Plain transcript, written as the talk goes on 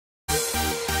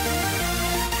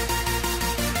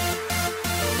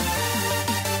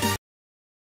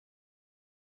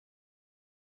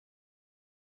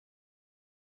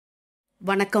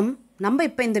வணக்கம். நம்ம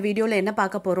இப்போ இந்த வீடியோவில் என்ன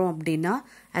பார்க்க போகிறோம் அப்படின்னா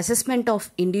assessment of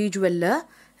இண்டிவிஜுவலில்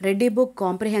Reddy book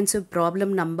comprehensive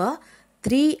problem number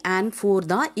 3 and 4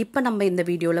 தான் இப்போ நம்ம இந்த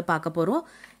வீடியோவில் பார்க்க போகிறோம்.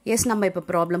 நம்ம இப்போ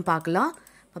ப்ராப்ளம் பார்க்கலாம்.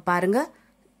 இப்போ பாருங்கள்,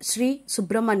 Sri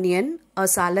Subramanian a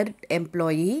salaried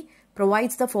employee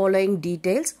provides the following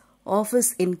details of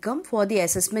his income for the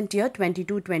assessment year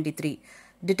 22-23.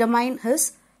 Determine his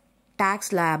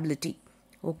tax liability.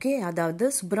 Okay, அதாவது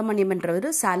சுப்ரமணியம்ன்றவர்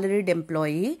salaried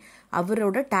employee,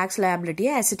 அவரோட tax liability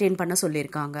ascertain பண்ண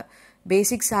சொல்லியிருக்காங்க.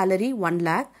 Basic salary 1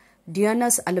 lakh,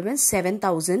 dearness allowance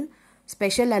 7,000,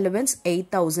 special allowance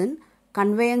 8,000,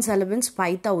 conveyance allowance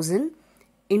 5,000,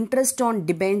 interest on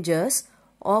debentures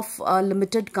of a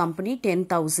limited company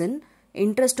 10,000,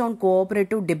 interest on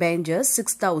cooperative debentures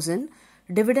 6,000,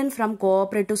 dividend from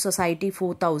cooperative society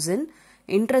 4,000,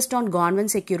 interest on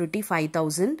government security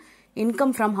 5,000,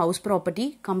 income from house property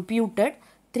computed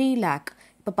 3 lakh.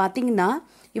 இப்போ பார்த்தீங்கன்னா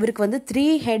இவருக்கு வந்து 3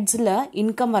 ஹெட்ஸில்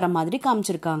income வர மாதிரி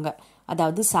காமிச்சிருக்காங்க.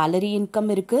 அதாவது salary income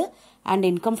இருக்குது, and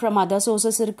income from other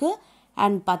sources இருக்குது,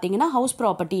 அண்ட் பார்த்தீங்கன்னா ஹவுஸ்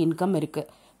ப்ராப்பர்ட்டி இன்கம் இருக்குது.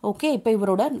 ஓகே, இப்போ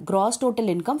இவரோட கிராஸ்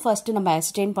டோட்டல் இன்கம் ஃபர்ஸ்ட் நம்ம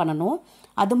அசிஸ்டெயின் பண்ணணும்.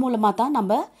 அது மூலமாக தான்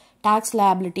நம்ம டேக்ஸ்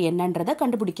லயபிலிட்டி என்னன்றதை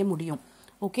கண்டுபிடிக்க முடியும்.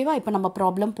 ஓகேவா? இப்போ நம்ம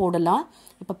ப்ராப்ளம் போடலாம்.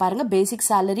 இப்போ பாருங்கள், பேசிக்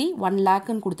சேலரி 1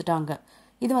 lakhன்னு கொடுத்துட்டாங்க.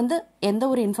 இது வந்து எந்த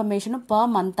ஒரு இன்ஃபர்மேஷனும்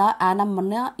பர் மந்த்தா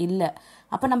ஆனம்னா இல்லை.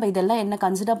 அப்போ நம்ம இதெல்லாம் என்ன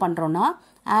கன்சிடர் பண்ணுறோன்னா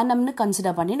ஆனம்னு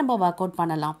கன்சிடர் பண்ணி நம்ம ஒர்க் அவுட்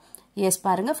பண்ணலாம். எஸ்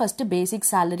பாருங்கள், ஃபஸ்ட்டு பேசிக்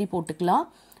சேலரி போட்டுக்கலாம்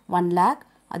 1 lakh.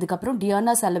 அதுக்கப்புறம்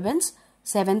டியர்னஸ் அலவன்ஸ்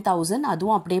 7,000,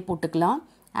 அதுவும் அப்படியே போட்டுக்கலாம்.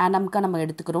 ஆனம்க்கு நம்ம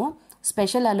எடுத்துக்கிறோம்.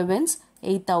 ஸ்பெஷல் அலவன்ஸ்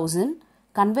 8,000,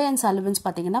 கன்வேயன்ஸ் அலவன்ஸ்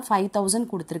பார்த்தீங்கன்னா 5,000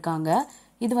 கொடுத்துருக்காங்க.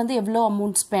 இது வந்து எவ்வளோ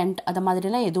அமௌண்ட் ஸ்பெண்ட் அது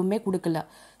மாதிரிலாம் எதுவுமே கொடுக்கல.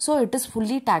 So it is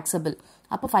fully taxable.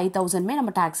 அப்போ 5,000மே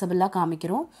நம்ம டேக்ஸபிளாக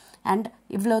காமிக்கிறோம். அண்ட்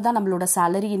இவ்வளோ தான் நம்மளோட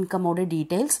சேலரி இன்கமோட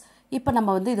டீட்டெயில்ஸ். இப்போ நம்ம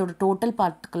வந்து இதோட டோட்டல்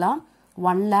பார்த்துக்கலாம்.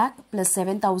 1 lakh ப்ளஸ்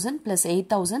 7,000 ப்ளஸ்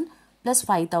 8,000 ப்ளஸ்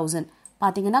 5,000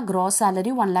 பார்த்தீங்கன்னா க்ராஸ்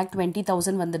சேலரி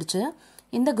 1,20,000 வந்துடுச்சு.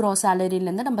 இந்த க்ராஸ்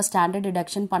சேலரியிலேருந்து நம்ம ஸ்டாண்டர்ட்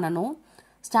டிடக்ஷன் பண்ணணும்.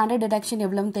 ஸ்டாண்டர்ட் டிடக்ஷன்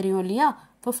எவ்வளோன்னு தெரியும் இல்லையா?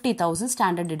 50,000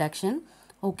 ஸ்டாண்டர்ட் டிடக்ஷன்.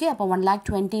 ஓகே, அப்போ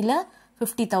 1,20,000ல்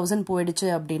 50,000 போயிடுச்சு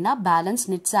அப்படின்னா பேலன்ஸ்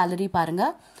நெட் சேலரி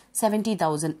பாருங்கள்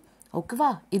 70,000. ஓகேவா?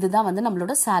 இதுதான் வந்து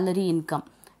நம்மளோட சேலரி இன்கம்.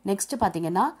 நெக்ஸ்ட்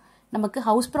பார்த்தீங்கன்னா நமக்கு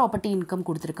ஹவுஸ் ப்ராப்பர்ட்டி இன்கம்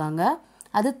கொடுத்துருக்காங்க.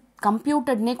 அது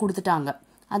கம்ப்யூட்டட்னே கொடுத்துட்டாங்க.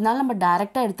 அதனால நம்ம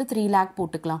டைரெக்டாக எடுத்து 3 lakh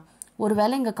போட்டுக்கலாம்.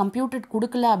 ஒருவேளை இங்கே கம்ப்யூட்டட்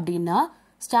கொடுக்கல அப்படின்னா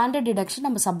ஸ்டாண்டர்ட் டிடக்ஷன்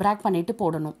நம்ம சப்ராக்ட் பண்ணிட்டு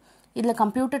போடணும். இதில்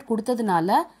கம்ப்யூட்டட்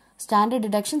கொடுத்ததுனால ஸ்டாண்டர்ட்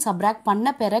டிடக்ஷன் சப்ராக்ட்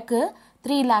பண்ண பிறகு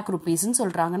 3 lakh rupeesன்னு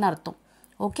சொல்கிறாங்கன்னு அர்த்தம்.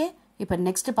 ஓகே, இப்போ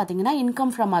நெக்ஸ்ட் பார்த்தீங்கன்னா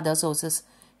income from other sources.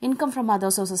 Income from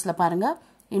other சோர்சஸில் பாருங்கள்,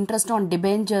 இன்ட்ரெஸ்ட் ஆன்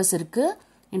டிபெஞ்சர்ஸ் இருக்குது,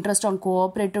 இன்ட்ரெஸ்ட் ஆன்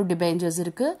கோஆப்ரேட்டிவ் டிபெஞ்சர்ஸ்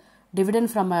இருக்குது,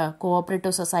 dividend from a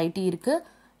cooperative society இருக்குது,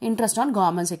 இன்ட்ரெஸ்ட் ஆன்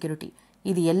கவர்மெண்ட் செக்யூரிட்டி.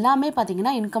 இது எல்லாமே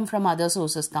பார்த்தீங்கன்னா இன்கம் ஃப்ரம் அதர்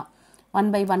சோர்சஸ் தான். 1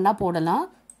 by 1 போடலாம்.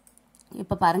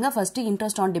 இப்போ பாருங்கள், first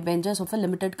interest on debentures of a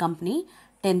limited company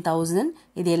 10,000,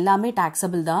 இது எல்லாமே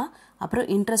டாக்ஸபிள் தான். அப்புறம்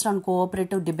இன்ட்ரெஸ்ட் ஆன்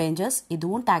கோஆப்ரேட்டிவ் டிபெஞ்சர்ஸ்,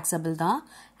 இதுவும் டாக்ஸபிள் தான்.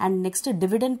 அண்ட் நெக்ஸ்ட்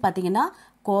டிவிடெண்ட் பார்த்தீங்கன்னா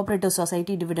கோஆப்ரேட்டிவ்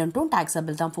சொசைட்டி டிவிடெண்ட்டும்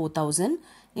டாக்ஸபிள் தான் 4,000.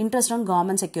 இன்ட்ரெஸ்ட் ஆன்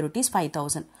கவர்மெண்ட் செக்யூரிட்டிஸ்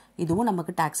 5,000, இதுவும்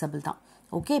நமக்கு டாக்ஸபிள் தான்.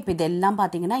 ஓகே, இப்போ இதெல்லாம்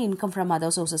பார்த்தீங்கன்னா இன்கம் ஃப்ரம்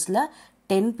அதர் சோர்சஸில்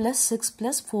 10 + 6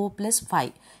 + 4 +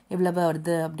 5 எவ்வளோ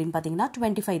வருது அப்படின்னு பார்த்தீங்கன்னா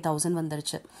 25,000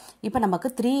 வந்துருச்சு. இப்போ நமக்கு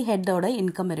 3 ஹெட்டோட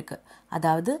இன்கம் இருக்குது.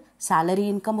 அதாவது சேலரி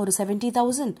இன்கம் ஒரு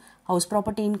 70,000, ஹவுஸ்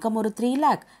ப்ராப்பர்ட்டி இன்கம் ஒரு 3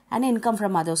 lakh, and income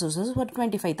from other sources ஒரு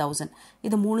 25,000.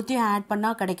 இது மூணுத்தையும் ஆட்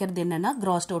பண்ணால் கிடைக்கிறது என்னென்னா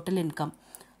கிராஸ் டோட்டல் இன்கம்.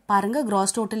 பாருங்கள்,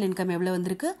 கிராஸ் டோட்டல் இன்கம் எவ்வளோ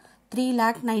வந்திருக்கு?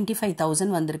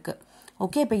 3,95,000 வந்திருக்கு.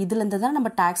 ஓகே, இப்போ இதுலேருந்து தான் நம்ம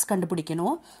டேக்ஸ்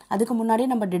கண்டுபிடிக்கணும். அதுக்கு முன்னாடி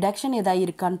நம்ம டிடக்ஷன் எதாவது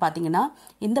இருக்கான்னு பார்த்தீங்கன்னா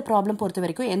இந்த ப்ராப்ளம் பொறுத்த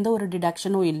வரைக்கும் எந்த ஒரு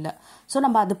டிடக்ஷனும் இல்லை. ஸோ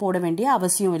நம்ம அது போட வேண்டிய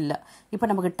அவசியம் இல்லை. இப்போ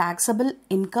நமக்கு டேக்ஸபிள்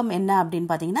இன்கம் என்ன அப்படின்னு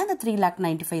பார்த்தீங்கன்னா இந்த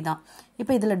 3,95,000 தான்.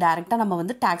 இப்போ இதில் டேரெக்டாக நம்ம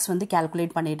வந்து டேக்ஸ் வந்து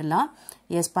கேல்குலேட் பண்ணிடலாம்.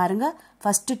 எஸ் பாருங்கள்,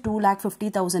 ஃபஸ்ட்டு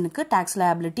 2,50,000க்கு டேக்ஸ்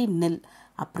லயபிலிட்டி நில்.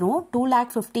 அப்புறம்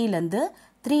 2,50,000லேருந்து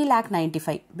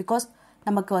 3,95,000 பிகாஸ்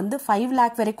நமக்கு வந்து 5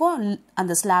 lakh வரைக்கும்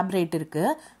அந்த ஸ்லாப் ரேட் இருக்குது.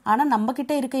 ஆனால்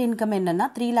நம்மக்கிட்ட இருக்க இன்கம் என்னென்னா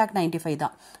 3,95,000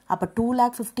 தான். அப்போ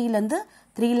 2,50,000லேருந்து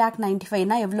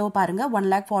 3,95,000னா எவ்வளோ பாருங்கள்?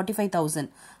 1,45,000.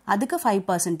 அதுக்கு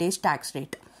 5% டேக்ஸ்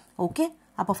ரேட். ஓகே,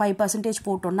 அப்போ 5%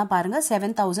 போட்டோன்னா பாருங்கள்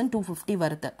 7,250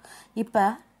 வருது. இப்போ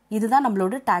இதுதான்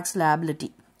நம்மளோட டேக்ஸ் லயபிலிட்டி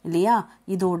இல்லையா?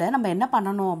 இதோட நம்ம என்ன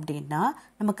பண்ணணும் அப்படின்னா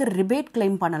நமக்கு ரிபேட்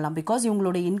கிளைம் பண்ணலாம். பிகாஸ்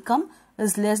இவங்களோட income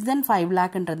is less than 5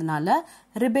 lakhன்றதுனால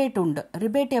rebate உண்டு.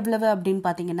 ரிபேட் எவ்வளவு அப்படின்னு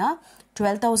பார்த்தீங்கன்னா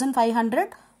 12,500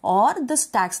 R this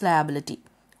tax liability.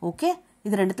 Okay,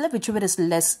 இது ரெண்டுத்துல விச்எவர் இஸ்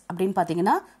லெஸ் அப்படின்னு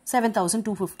பார்த்தீங்கன்னா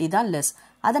 7,250 தான் லெஸ்.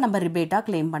 அதை நம்ம ரிபேட்டாக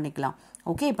கிளைம் பண்ணிக்கலாம்.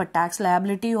 ஓகே, இப்போ டேக்ஸ்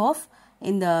லயபிலிட்டி ஆஃப்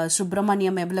இந்த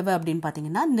சுப்ரமணியம் எவ்வளவு அப்படின்னு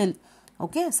பார்த்தீங்கன்னா நில்.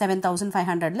 ஓகே,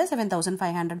 7,500ல்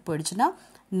 7,500 போயிடுச்சுன்னா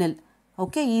நில்.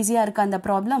 ஓகே, ஈஸியாக இருக்கா அந்த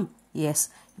ப்ராப்ளம்? எஸ்.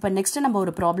 இப்போ நெக்ஸ்ட் நம்ம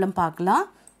ஒரு ப்ராப்ளம் பார்க்கலாம்.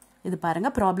 இது பாருங்க,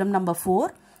 problem number 4.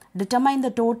 Determine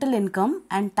the total income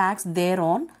and tax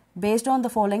thereon based on the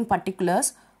following particulars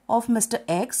of Mr.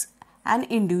 X, an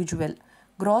individual.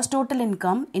 Gross total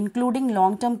income including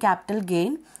long-term capital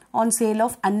gain on sale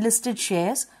of unlisted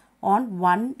shares on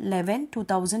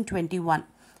 1/11/2021.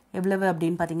 எவ்வளவு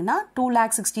அப்படின்னு பார்த்தீங்கன்னா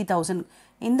 2,60,000.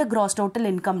 இந்த gross total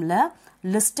incomeல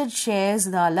listed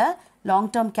sharesதால long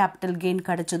term capital gain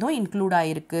கிடைச்சதும் include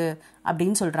ஆயிருக்கு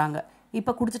அப்படின்னு சொல்றாங்க.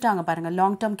 இப்போ கொடுத்துட்டாங்க பாருங்க,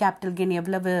 லாங் டேர்ம் கேபிட்டல் கெயின்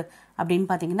எவ்வளவு அப்படின்னு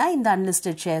பார்த்தீங்கன்னா இந்த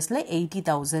அன்லிஸ்டட் ஷேர்ஸில்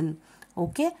 80,000.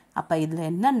 ஓகே, அப்போ இதில்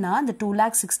என்னன்னா இந்த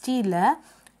 2,60,000ல்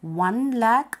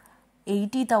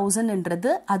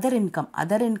 1,80,000ன்றது other income.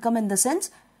 Other income in the sense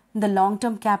இந்த லாங்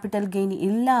டேர்ம் கேபிட்டல் கெயின்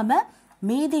இல்லாமல்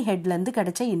மீதி ஹெட்லேருந்து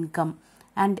கிடைச்ச இன்கம்.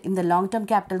 அண்ட் இந்த லாங் டேர்ம்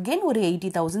கேபிட்டல் கெயின் ஒரு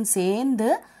 80,000 சேர்ந்து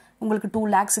உங்களுக்கு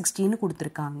 2,60,000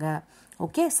 கொடுத்துருக்காங்க.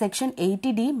 Okay, section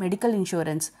 80D medical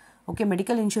insurance. Okay,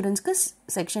 medical இன்சூரன்ஸ்க்கு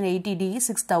section 80D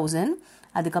 6,000.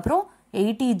 அதுக்கப்புறம்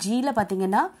 80Gயில்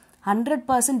பார்த்தீங்கன்னா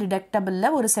 100% டிடக்டபிளில்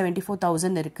ஒரு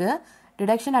 74,000 இருக்குது.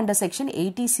 Deduction under section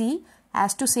 80C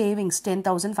as to savings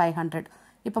 10,500.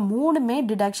 இப்போ மூணுமே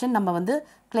டிடக்ஷன் நம்ம வந்து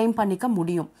கிளைம் பண்ணிக்க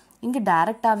முடியும். இங்கே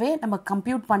டைரெக்டாகவே நம்ம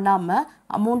கம்ப்யூட் பண்ணாமல்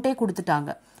அமௌண்ட்டே கொடுத்துட்டாங்க.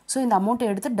 ஸோ இந்த அமௌண்ட்டை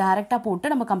எடுத்து டைரெக்டாக போட்டு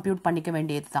நம்ம கம்ப்யூட் பண்ணிக்க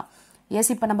வேண்டியது தான்.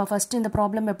 எஸ், இப்போ நம்ம ஃபஸ்ட்டு இந்த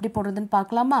ப்ராப்ளம் எப்படி போடுறதுன்னு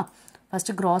பார்க்கலாமா?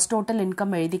 ஃபஸ்ட்டு கிராஸ் டோட்டல்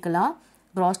இன்கம் எழுதிக்கலாம்.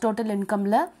 Cross total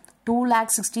இன்கமில்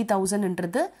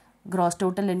 2,60,000ன்றது cross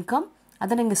total income.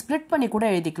 அதை நீங்கள் ஸ்ப்ளிட் பண்ணி கூட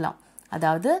எழுதிக்கலாம்.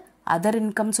 அதாவது அதர்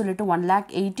இன்கம் சொல்லிட்டு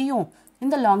 1,80,000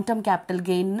 இந்த லாங் டேர்ம் கேபிட்டல்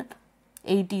கெயின்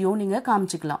 80 நீங்கள்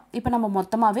காமிச்சிக்கலாம். இப்போ நம்ம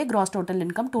மொத்தமாகவே கிராஸ் டோட்டல்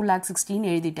இன்கம் 2,60,000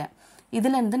 எழுதிட்டேன்.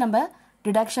 இதுலேருந்து நம்ம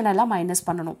டிடக்ஷன் எல்லாம் மைனஸ்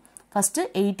பண்ணணும். ஃபஸ்ட்டு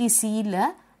 80Cயில்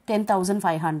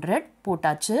 10,500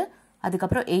 போட்டாச்சு.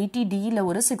 அதுக்கப்புறம் 80Dயில்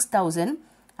ஒரு 6,000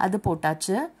 அது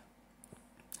போட்டாச்சு.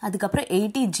 அதுக்கப்புறம்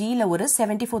 80Gயில் ஒரு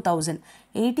 74,000.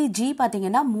 80G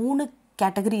பார்த்தீங்கன்னா 3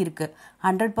 கேட்டகரி இருக்குது,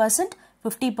 100%,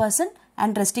 50%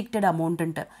 அண்ட் ரெஸ்ட்ரிக்டட்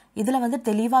அமௌண்ட்டுன்ட்டு. இதில் வந்து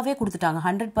தெளிவாகவே கொடுத்துட்டாங்க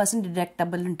 100%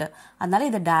 டிடக்டபிள்ன்ட்டு. அதனால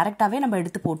இதை டைரெக்டாகவே நம்ம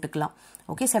எடுத்து போட்டுக்கலாம்.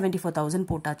 ஓகே, 74,000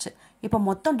 போட்டாச்சு. இப்போ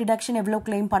மொத்தம் டிடக்ஷன் எவ்வளோ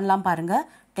கிளைம் பண்ணலாம் பாருங்கள்.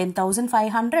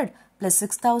 10,500 +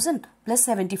 6,000 +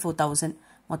 74,000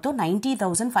 மொத்தம்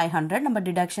 90,500 நம்ம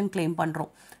டிடக்ஷன் கிளைம் பண்ணுறோம்.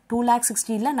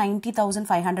 2,60,000ல்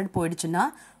 90,500 போயிடுச்சுன்னா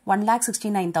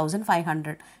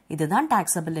 1,69,500. இதுதான்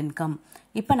டாக்ஸபிள் இன்கம்.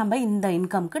 இப்போ நம்ம இந்த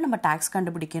இன்கம்க்கு நம்ம டேக்ஸ்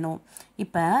கண்டுபிடிக்கணும்.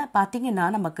 இப்போ பார்த்தீங்கன்னா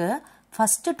நமக்கு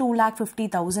ஃபஸ்ட்டு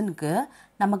 2,50,000க்கு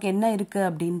நமக்கு என்ன இருக்குது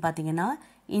அப்படின்னு பார்த்தீங்கன்னா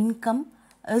இன்கம்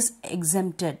இஸ்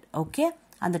எக்ஸம்டட். ஓகே,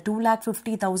 அந்த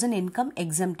 2,50,000 இன்கம்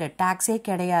எக்ஸம்டட், டேக்ஸே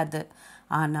கிடையாது.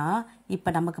 ஆனால் இப்போ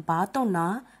நமக்கு பார்த்தோம்னா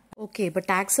ஓகே, இப்போ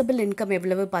டாக்ஸபிள் இன்கம்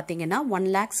எவ்வளவு பார்த்தீங்கன்னா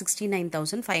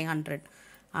 1,69,500.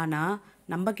 ஆனால்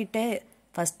நம்மக்கிட்ட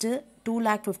ஃபஸ்ட்டு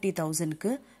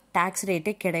 2,50,000க்கு டேக்ஸ்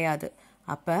ரேட்டே கிடையாது.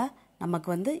 அப்போ நமக்கு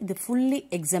வந்து இது ஃபுல்லி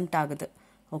எக்ஸம்ட் ஆகுது.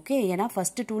 ஓகே, ஏன்னா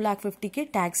ஃபஸ்ட்டு 2,50,000க்கு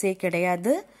டேக்ஸே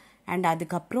கிடையாது. அண்ட்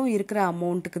அதுக்கப்புறம் இருக்கிற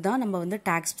அமௌண்ட்டுக்கு தான் நம்ம வந்து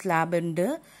டேக்ஸ் ஸ்லாப் உண்டு.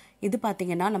 இது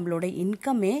பார்த்தீங்கன்னா நம்மளோட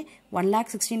இன்கமே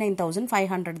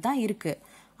 1,69,500 தான் இருக்குது.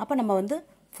 அப்போ நம்ம வந்து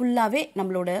ஃபுல்லாகவே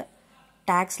நம்மளோட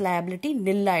டேக்ஸ் லயபிலிட்டி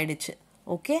நில் ஆயிடுச்சு.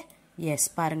 ஓகே, எஸ்,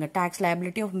 பாருங்கள், tax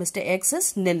liability of mister X is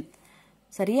நில்.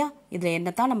 சரியா? இதில் என்ன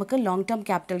தான் நமக்கு லாங் டேர்ம்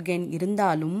கேபிட்டல் கெயின்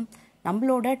இருந்தாலும்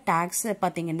நம்மளோட டேக்ஸ்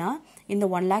பார்த்தீங்கன்னா இந்த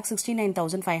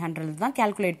 1,69,500 தான்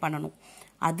கேல்குலேட் பண்ணணும்.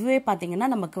 அதுவே பார்த்தீங்கன்னா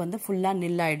நமக்கு வந்து ஃபுல்லாக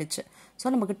நில் ஆயிடுச்சு. ஸோ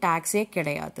நமக்கு டேக்ஸே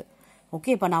கிடையாது. ஓகே,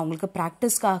 இப்போ நான் உங்களுக்கு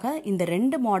ப்ராக்டிஸ்க்காக இந்த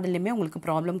 2 மாடல்லையுமே உங்களுக்கு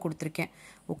ப்ராப்ளம் கொடுத்துருக்கேன்.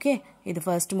 ஓகே, இது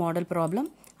ஃபர்ஸ்ட் மாடல் ப்ராப்ளம்,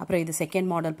 அப்புறம் இது செகண்ட்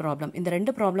மாடல் ப்ராப்ளம். இந்த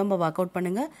 2 ப்ராப்ளம் ஒர்க் அவுட்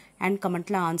பண்ணுங்கள் அண்ட்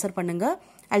கமெண்ட்டில் ஆன்சர் பண்ணுங்கள்.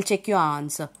 I'll check your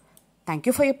answer. Thank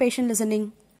you for your patient listening.